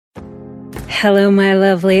Hello, my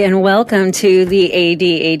lovely, and welcome to the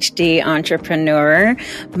ADHD Entrepreneur.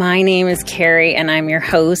 My name is Carrie, and I'm your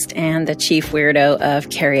host and the chief weirdo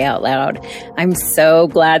of Carrie Out Loud. I'm so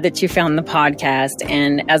glad that you found the podcast.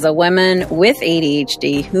 And as a woman with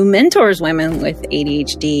ADHD who mentors women with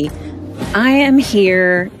ADHD, I am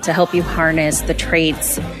here to help you harness the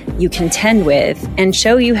traits you contend with and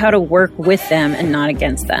show you how to work with them and not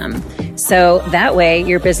against them. So that way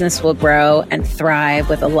your business will grow and thrive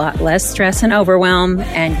with a lot less stress and overwhelm,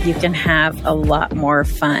 and you can have a lot more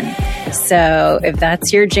fun. So if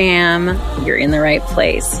that's your jam, you're in the right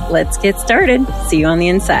place. Let's get started. See you on the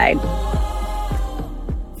inside.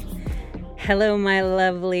 Hello, my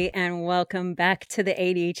lovely, and welcome back to the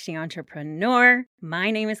ADHD Entrepreneur. My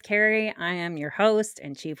name is Carrie. I am your host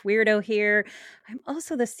and chief weirdo here. I'm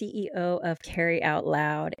also the CEO of Carrie Out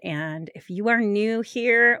Loud. And if you are new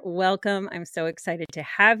here, welcome. I'm so excited to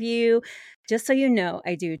have you. Just so you know,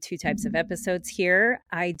 I do two types of episodes here.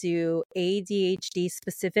 I do ADHD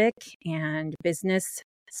specific and business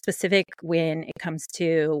specific when it comes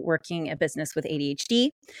to working a business with ADHD.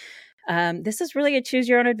 This is really a choose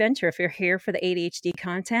your own adventure. If you're here for the ADHD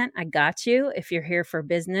content, I got you. If you're here for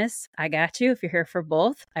business, I got you. If you're here for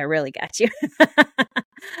both, I really got you.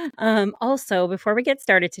 Also, before we get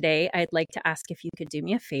started today, I'd like to ask if you could do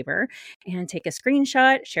me a favor and take a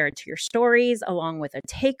screenshot, share it to your stories along with a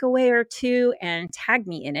takeaway or two, and tag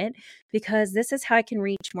me in it, because this is how I can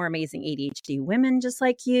reach more amazing ADHD women just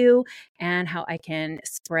like you, and how I can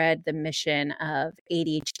spread the mission of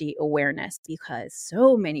ADHD awareness, because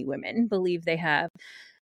so many women believe they have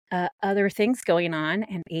other things going on,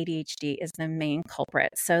 and ADHD is the main culprit.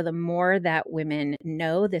 So the more that women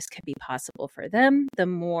know this could be possible for them, the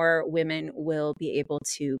more women will be able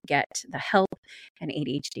to get the help and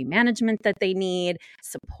ADHD management that they need,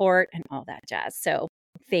 support, and all that jazz. So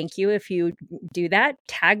thank you if you do that.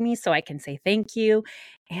 Tag me so I can say thank you.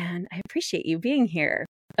 And I appreciate you being here.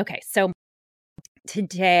 Okay, so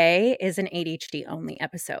today is an ADHD only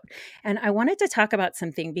episode. And I wanted to talk about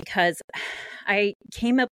something because I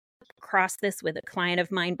came across this with a client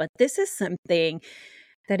of mine, but this is something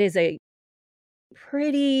that is a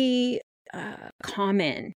pretty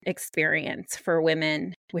common experience for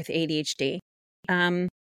women with ADHD.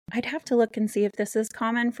 I'd have to look and see if this is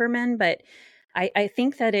common for men, but I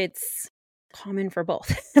think that it's common for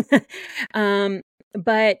both.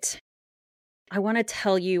 But I want to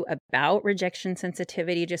tell you about rejection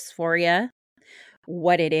sensitivity dysphoria,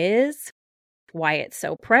 what it is, why it's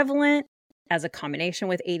so prevalent as a combination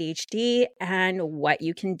with ADHD, and what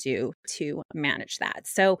you can do to manage that.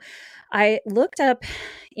 So I looked up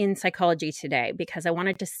in Psychology Today because I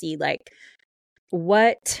wanted to see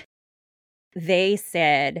what they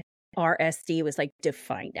said RSD was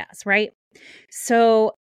defined as, right?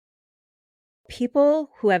 So people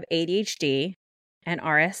who have ADHD and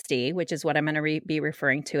RSD, which is what I'm going to be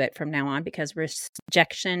referring to it from now on, because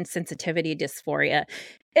rejection sensitivity dysphoria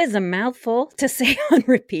is a mouthful to say on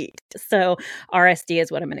repeat. So RSD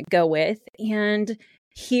is what I'm going to go with. And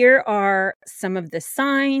here are some of the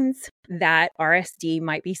signs that RSD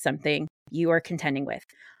might be something you are contending with.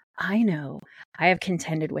 I know I have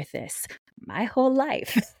contended with this my whole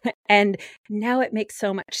life. And now it makes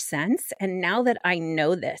so much sense. And now that I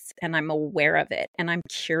know this and I'm aware of it and I'm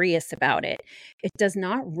curious about it, it does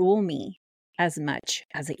not rule me as much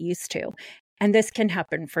as it used to. And this can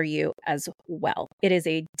happen for you as well. It is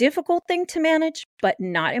a difficult thing to manage, but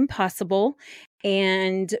not impossible.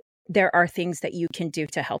 And there are things that you can do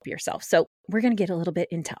to help yourself. So we're going to get a little bit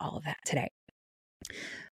into all of that today.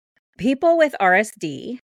 People with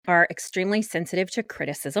RSD are extremely sensitive to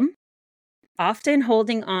criticism, often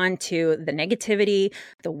holding on to the negativity,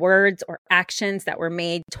 the words or actions that were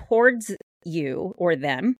made towards you or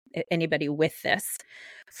them, anybody with this,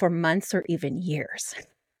 for months or even years.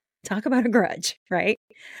 Talk about a grudge, right?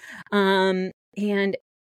 And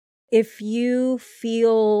if you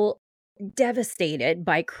feel devastated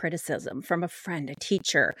by criticism from a friend, a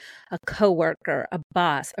teacher, a coworker, a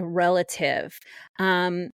boss, a relative,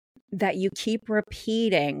 that you keep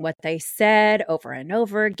repeating what they said over and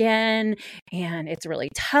over again, and it's really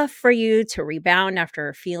tough for you to rebound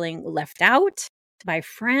after feeling left out by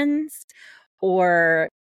friends or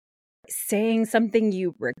saying something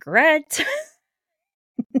you regret.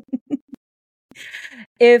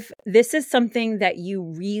 If this is something that you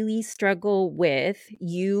really struggle with,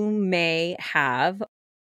 you may have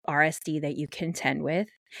RSD that you contend with,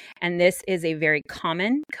 and this is a very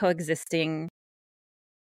common coexisting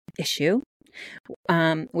issue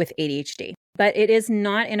with ADHD, but it is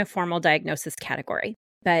not in a formal diagnosis category.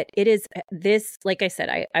 But it is this, like I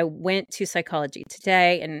said, I went to Psychology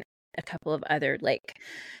Today and a couple of other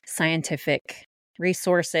scientific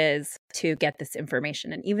resources to get this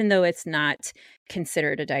information. And even though it's not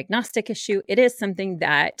considered a diagnostic issue, it is something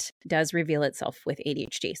that does reveal itself with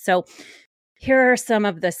ADHD. So here are some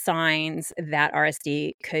of the signs that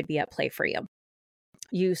RSD could be at play for you.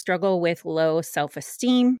 You struggle with low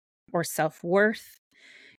self-esteem or self-worth.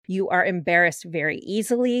 You are embarrassed very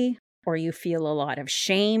easily, or you feel a lot of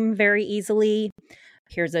shame very easily.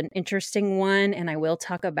 Here's an interesting one, and I will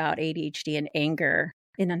talk about ADHD and anger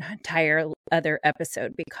in an entire other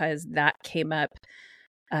episode because that came up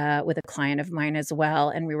with a client of mine as well.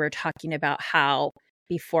 And we were talking about how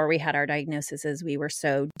before we had our diagnoses, we were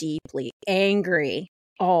so deeply angry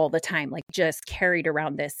all the time, just carried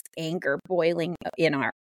around this anger boiling in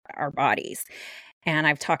our bodies. And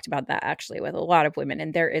I've talked about that actually with a lot of women.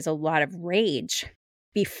 And there is a lot of rage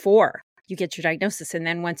before you get your diagnosis. And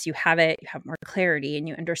then once you have it, you have more clarity and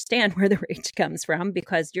you understand where the rage comes from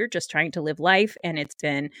because you're just trying to live life. And it's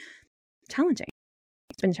been challenging.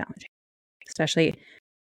 It's been challenging, especially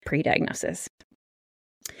pre-diagnosis.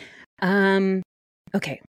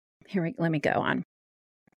 Okay, let me go on.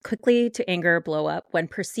 Quickly to anger blow up when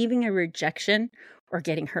perceiving a rejection or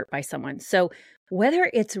getting hurt by someone. So whether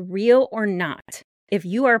it's real or not, if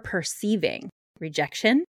you are perceiving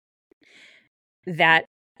rejection, that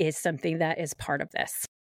is something that is part of this.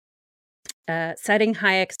 Setting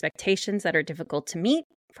high expectations that are difficult to meet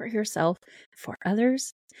for yourself, for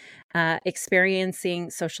others, experiencing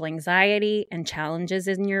social anxiety and challenges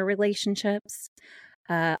in your relationships,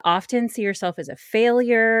 often see yourself as a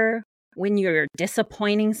failure. When you're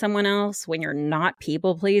disappointing someone else, when you're not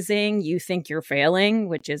people-pleasing, you think you're failing,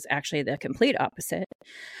 which is actually the complete opposite.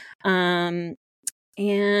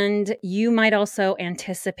 And you might also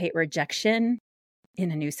anticipate rejection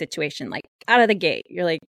in a new situation, out of the gate. You're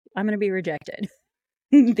like, I'm going to be rejected.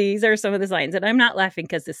 These are some of the signs. And I'm not laughing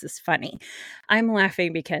because this is funny. I'm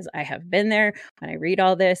laughing because I have been there. When I read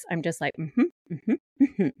all this, I'm just like,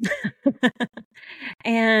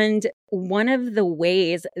 And one of the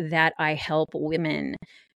ways that I help women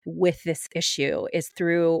with this issue is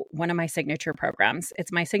through one of my signature programs.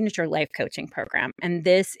 It's my signature life coaching program. And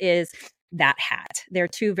this is that hat. They're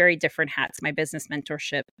two very different hats, my business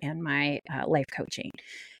mentorship and my life coaching.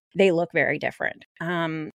 They look very different.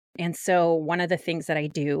 And so one of the things that I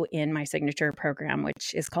do in my signature program,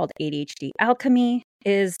 which is called ADHD Alchemy,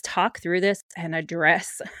 is talk through this and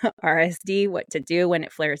address RSD, what to do when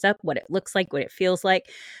it flares up, what it looks like, what it feels like,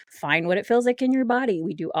 find what it feels like in your body.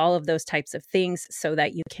 We do all of those types of things so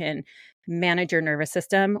that you can manage your nervous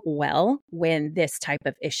system well when this type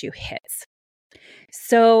of issue hits.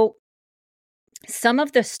 So some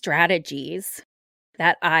of the strategies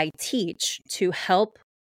that I teach to help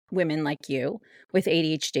women like you with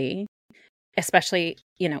ADHD, especially,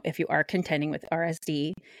 if you are contending with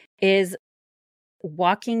RSD, is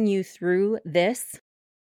walking you through this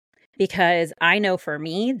because I know for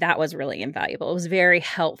me, that was really invaluable. It was very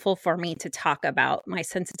helpful for me to talk about my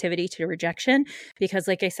sensitivity to rejection because,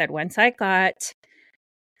 like I said, once I got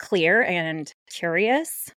clear and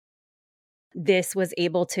curious, this was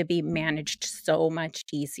able to be managed so much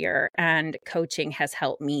easier, and coaching has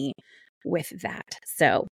helped me with that.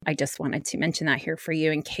 So I just wanted to mention that here for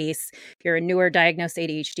you in case you're a newer diagnosed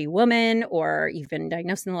ADHD woman or you've been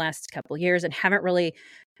diagnosed in the last couple of years and haven't really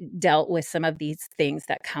dealt with some of these things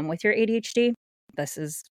that come with your ADHD. This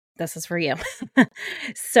is for you.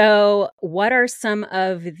 So what are some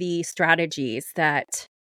of the strategies that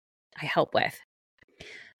I help with?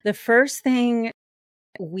 The first thing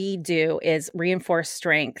we do is reinforce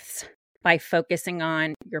strengths by focusing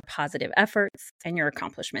on your positive efforts and your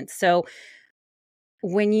accomplishments. So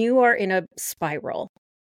when you are in a spiral,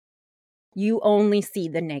 you only see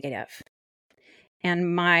the negative.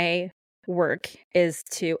 And my work is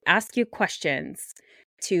to ask you questions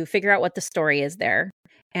to figure out what the story is there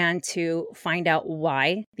and to find out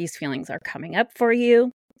why these feelings are coming up for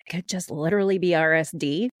you. It could just literally be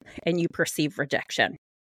RSD and you perceive rejection.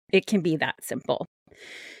 It can be that simple.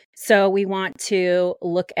 So we want to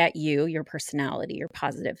look at you, your personality, your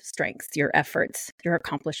positive strengths, your efforts, your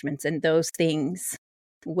accomplishments, and those things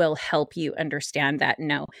will help you understand that,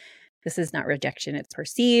 no, this is not rejection, it's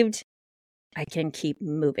perceived. I can keep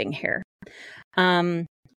moving here.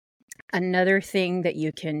 Another thing that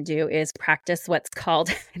you can do is practice what's called,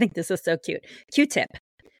 I think this is so cute, Q-tip.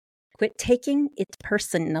 Quit taking it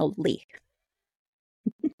personally.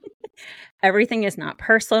 Everything is not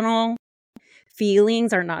personal.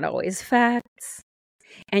 Feelings are not always facts.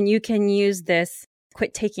 And you can use this,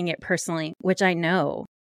 quit taking it personally, which I know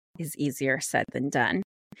is easier said than done.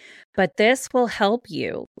 But this will help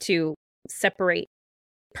you to separate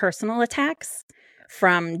personal attacks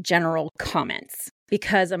from general comments,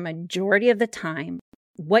 because a majority of the time,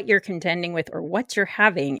 what you're contending with or what you're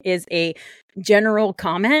having is a general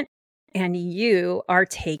comment, and you are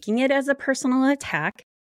taking it as a personal attack,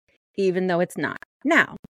 even though it's not.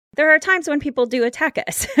 Now, there are times when people do attack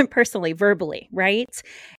us personally, verbally, right?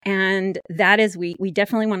 And that is, we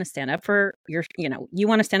definitely want to stand up for you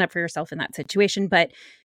want to stand up for yourself in that situation. But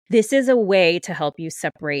this is a way to help you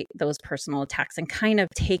separate those personal attacks and kind of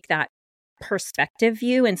take that perspective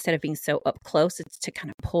view instead of being so up close. It's to kind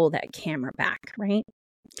of pull that camera back, right?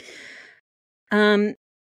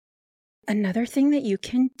 Another thing that you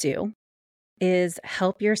can do is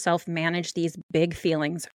help yourself manage these big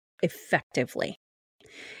feelings effectively.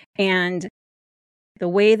 And the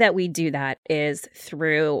way that we do that is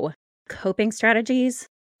through coping strategies,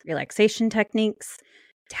 relaxation techniques,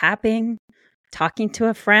 tapping, talking to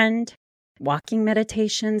a friend, walking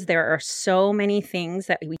meditations. There are so many things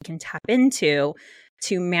that we can tap into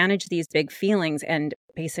to manage these big feelings and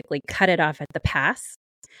basically cut it off at the pass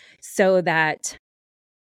so that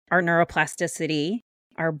our neuroplasticity,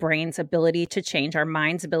 our brain's ability to change, our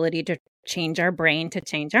mind's ability to change our brain to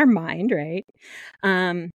change our mind, right?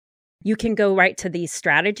 You can go right to these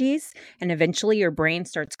strategies, and eventually your brain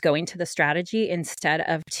starts going to the strategy instead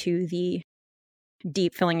of to the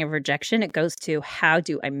deep feeling of rejection. It goes to, how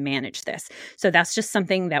do I manage this? So that's just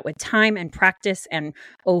something that with time and practice and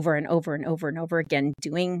over and over and over and over again,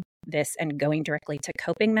 doing this and going directly to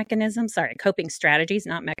coping strategies,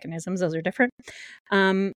 not mechanisms. Those are different.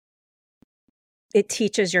 It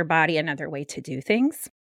teaches your body another way to do things.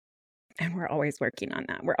 And we're always working on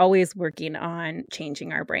that. We're always working on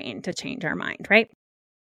changing our brain to change our mind, right?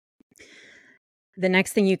 The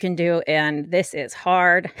next thing you can do, and this is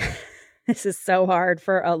hard, this is so hard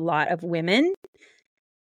for a lot of women,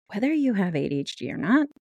 whether you have ADHD or not,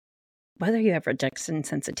 whether you have rejection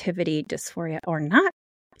sensitivity, dysphoria or not,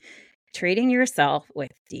 treating yourself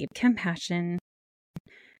with deep compassion,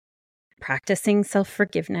 practicing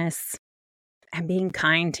self-forgiveness, and being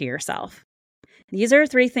kind to yourself. These are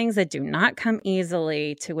 3 things that do not come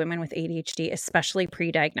easily to women with ADHD, especially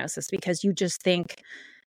pre-diagnosis, because you just think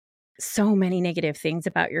so many negative things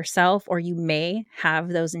about yourself, or you may have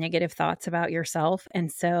those negative thoughts about yourself.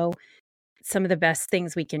 And so some of the best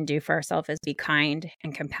things we can do for ourselves is be kind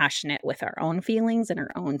and compassionate with our own feelings and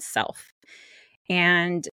our own self.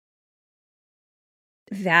 And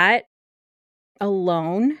that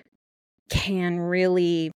alone can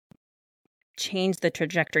really change the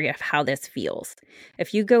trajectory of how this feels.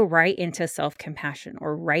 If you go right into self-compassion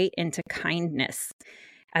or right into kindness,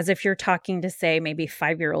 as if you're talking to, say, maybe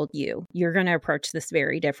 5-year-old you're going to approach this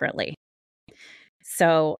very differently.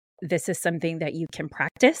 So this is something that you can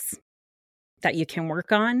practice, that you can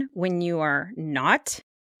work on when you are not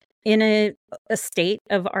in a state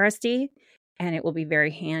of RSD, and it will be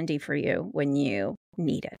very handy for you when you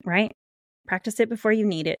need it, right? Practice it before you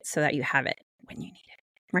need it so that you have it when you need it,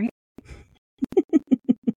 right?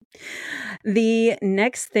 The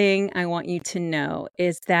next thing I want you to know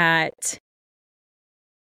is that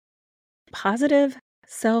positive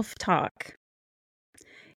self-talk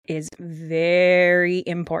is very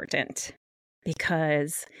important,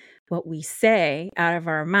 because what we say out of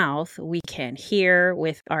our mouth, we can hear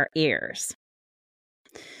with our ears.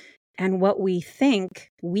 And what we think,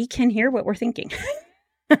 we can hear what we're thinking.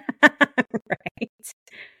 Right?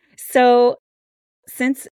 So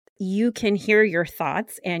since you can hear your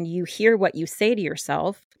thoughts and you hear what you say to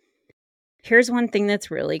yourself, here's one thing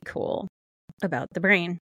that's really cool about the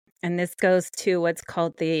brain. And this goes to what's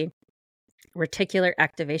called the reticular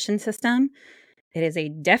activation system. It is a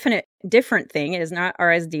different thing. It is not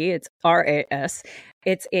RSD, it's RAS.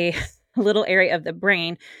 It's a little area of the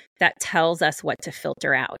brain that tells us what to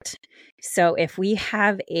filter out. So if we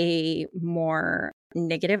have a more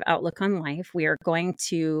negative outlook on life, we are going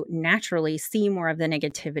to naturally see more of the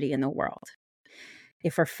negativity in the world.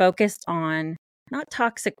 If we're focused on not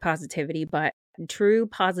toxic positivity, but true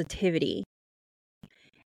positivity,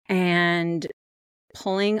 and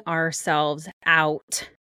pulling ourselves out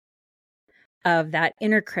of that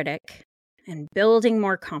inner critic and building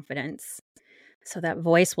more confidence, so that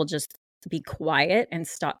voice will just be quiet and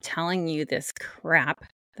stop telling you this crap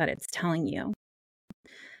that it's telling you.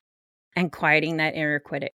 And quieting that inner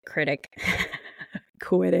critic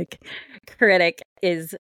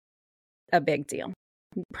is a big deal.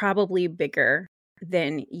 Probably bigger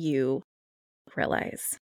than you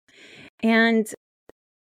realize. And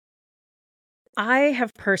I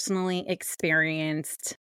have personally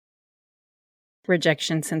experienced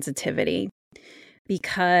rejection sensitivity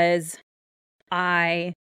because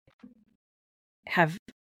I have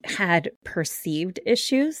had perceived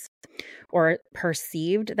issues or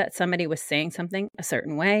perceived that somebody was saying something a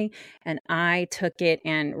certain way, and I took it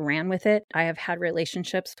and ran with it. I have had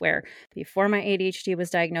relationships where before my ADHD was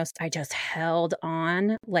diagnosed, I just held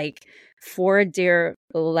on like for dear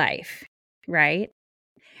life, right?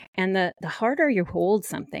 And the harder you hold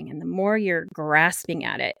something and the more you're grasping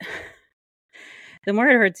at it, the more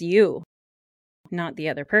it hurts you, not the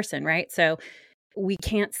other person, right? So we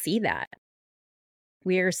can't see that.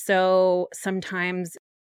 We are so sometimes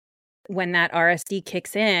when that RSD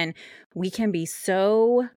kicks in, we can be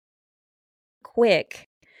so quick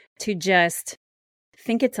to just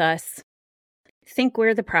think it's us, think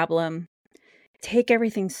we're the problem, take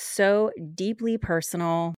everything so deeply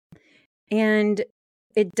personal, and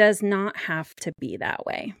it does not have to be that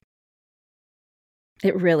way.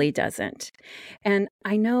 It really doesn't. And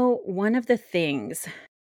I know one of the things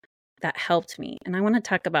that helped me, and I want to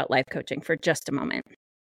talk about life coaching for just a moment.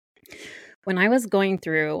 When I was going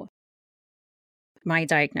through my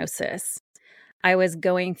diagnosis, I was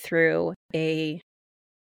going through a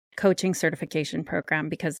coaching certification program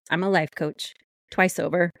because I'm a life coach twice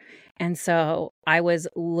over. And so I was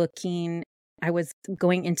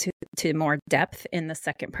going into more depth in the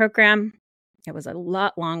second program. It was a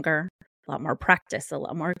lot longer, a lot more practice, a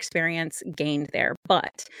lot more experience gained there.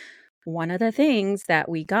 But one of the things that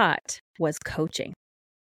we got was coaching.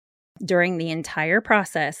 During the entire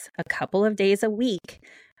process, a couple of days a week,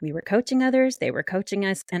 we were coaching others, they were coaching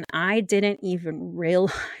us, and I didn't even realize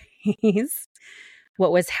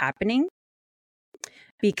what was happening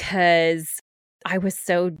because I was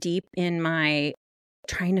so deep in my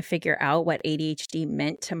trying to figure out what ADHD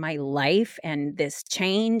meant to my life and this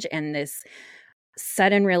change and this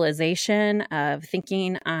sudden realization of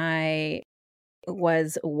thinking I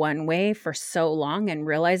was one way for so long and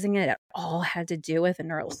realizing it all had to do with a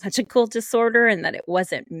neurological disorder and that it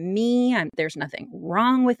wasn't me. There's nothing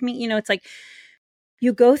wrong with me. It's like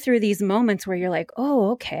you go through these moments where you're like, oh,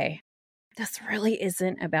 okay, this really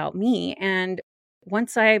isn't about me. And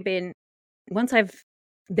once I've been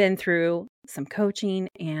through some coaching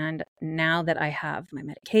and now that I have my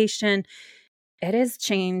medication, it has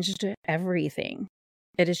changed everything.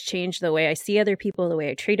 It has changed the way I see other people, the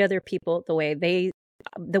way I treat other people, the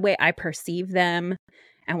way I perceive them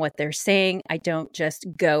and what they're saying. I don't just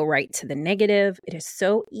go right to the negative. It is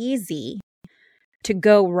so easy to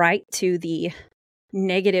go right to the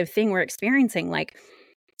negative thing we're experiencing. Like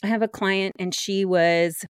I have a client and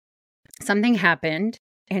something happened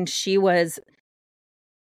and she was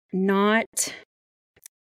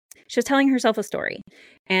telling herself a story.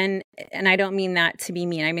 And I don't mean that to be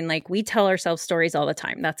mean. I mean, like we tell ourselves stories all the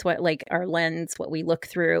time. That's what like our lens, what we look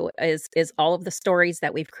through is all of the stories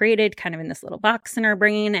that we've created kind of in this little box in our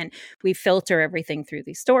brain. And we filter everything through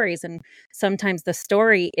these stories. And sometimes the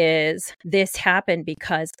story is this happened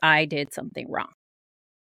because I did something wrong.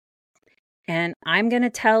 And I'm going to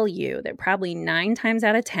tell you that probably 9 times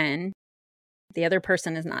out of 10, the other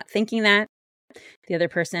person is not thinking that. The other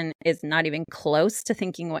person is not even close to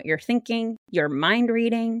thinking what you're thinking. You're mind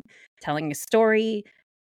reading, telling a story,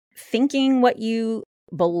 thinking what you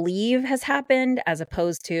believe has happened as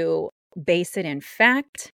opposed to base it in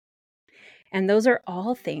fact. And those are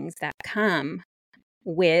all things that come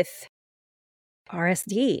with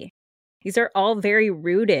RSD. These are all very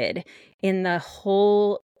rooted in the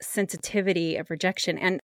whole sensitivity of rejection.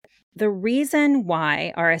 And the reason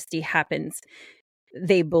why RSD happens,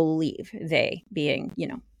 they believe, they being,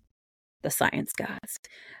 the science gods.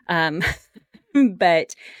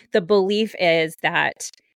 But the belief is that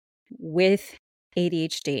with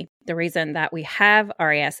ADHD, the reason that we have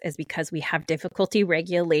RAS is because we have difficulty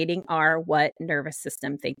regulating our what nervous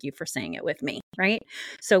system. Thank you for saying it with me, right?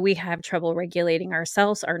 So we have trouble regulating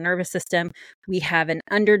ourselves, our nervous system. We have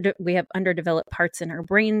underdeveloped parts in our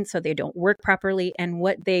brain, so they don't work properly. And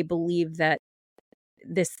what they believe that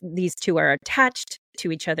these two are attached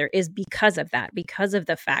to each other is because of that, because of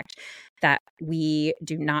the fact that we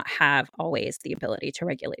do not have always the ability to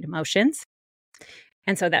regulate emotions.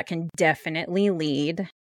 And so that can definitely lead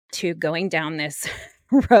to going down this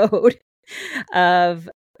road of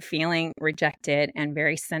feeling rejected and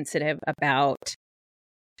very sensitive about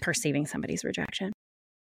perceiving somebody's rejection.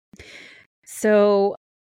 So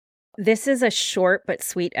this is a short but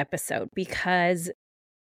sweet episode because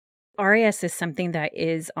RAS is something that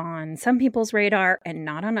is on some people's radar and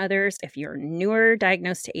not on others. If you're newer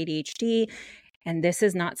diagnosed to ADHD and this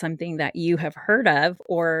is not something that you have heard of,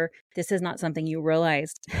 or this is not something you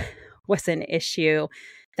realized was an issue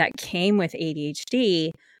that came with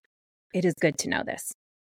ADHD, it is good to know this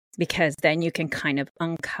because then you can kind of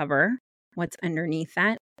uncover what's underneath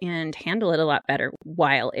that and handle it a lot better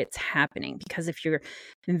while it's happening. Because if you're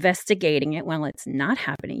investigating it while it's not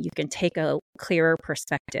happening, you can take a clearer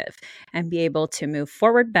perspective and be able to move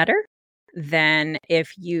forward better than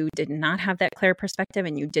if you did not have that clear perspective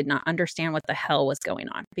and you did not understand what the hell was going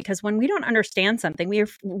on. Because when we don't understand something,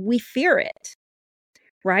 we fear it,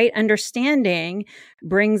 right? Understanding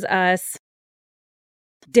brings us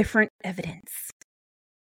different evidence.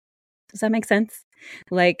 Does that make sense?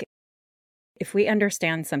 Like, if we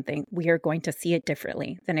understand something, we are going to see it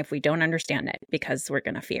differently than if we don't understand it because we're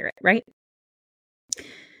going to fear it, right?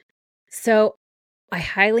 So I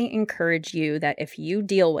highly encourage you that if you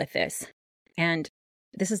deal with this, and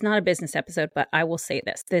this is not a business episode, but I will say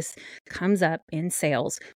this comes up in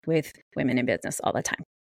sales with women in business all the time.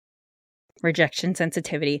 Rejection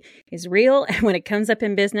sensitivity is real. And when it comes up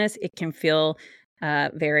in business, it can feel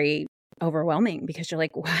very overwhelming because you're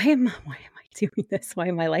like, why am I doing this? Why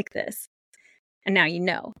am I like this? And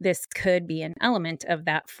now this could be an element of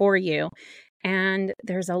that for you. And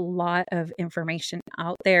there's a lot of information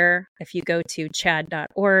out there. If you go to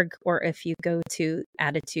chad.org or if you go to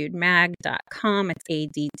attitudemag.com, it's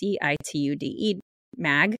ADDITUDE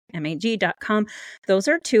mag.com. Those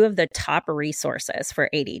are two of the top resources for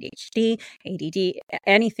ADHD, ADD,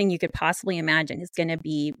 anything you could possibly imagine is going to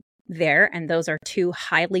be there. And those are two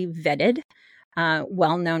highly vetted,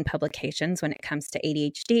 well-known publications when it comes to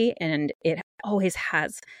ADHD. And it always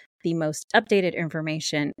has the most updated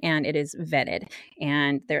information and it is vetted.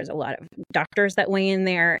 And there's a lot of doctors that weigh in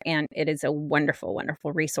there and it is a wonderful,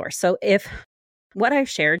 wonderful resource. So if what I've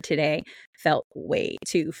shared today felt way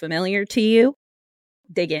too familiar to you,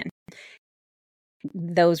 dig in.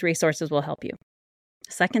 Those resources will help you.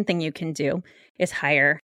 The second thing you can do is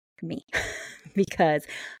hire me because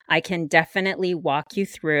I can definitely walk you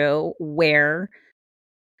through where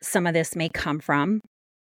some of this may come from,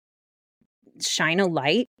 shine a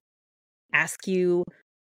light, ask you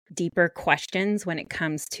deeper questions when it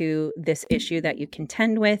comes to this issue that you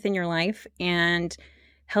contend with in your life and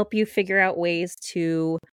help you figure out ways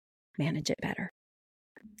to manage it better.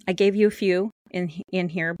 I gave you a few in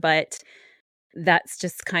here, but that's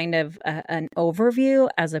just kind of an overview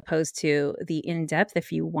as opposed to the in-depth.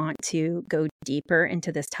 If you want to go deeper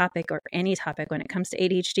into this topic or any topic when it comes to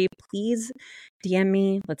ADHD, please DM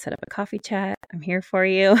me. Let's set up a coffee chat. I'm here for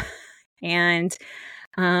you. And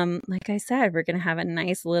like I said, we're going to have a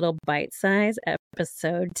nice little bite-sized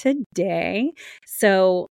episode today.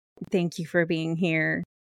 So thank you for being here.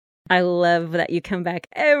 I love that you come back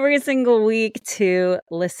every single week to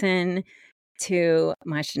listen to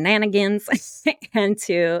my shenanigans and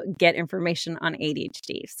to get information on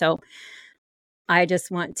ADHD. So I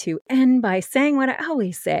just want to end by saying what I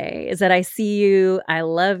always say is that I see you, I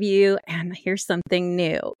love you, and here's something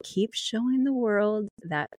new. Keep showing the world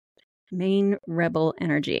that main rebel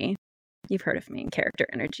energy. You've heard of main character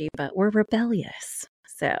energy, but we're rebellious.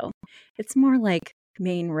 So it's more like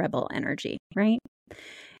main rebel energy, right?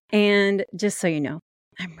 And just so you know,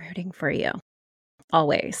 I'm rooting for you.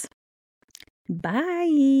 Always. Bye.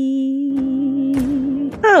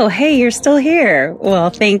 Oh, hey, you're still here. Well,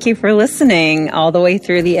 thank you for listening all the way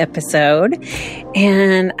through the episode.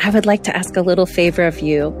 And I would like to ask a little favor of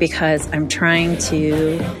you because I'm trying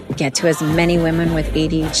to get to as many women with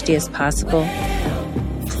ADHD as possible.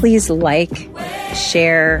 Please like,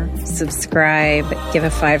 share, subscribe, give a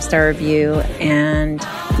 5-star review, and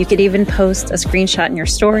you could even post a screenshot in your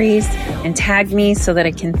stories and tag me so that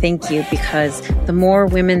I can thank you, because the more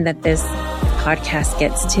women that this podcast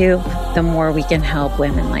gets to, the more we can help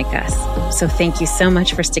women like us. So thank you so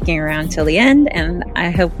much for sticking around till the end, and I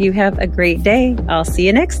hope you have a great day. I'll see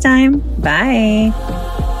you next time.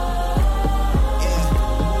 Bye.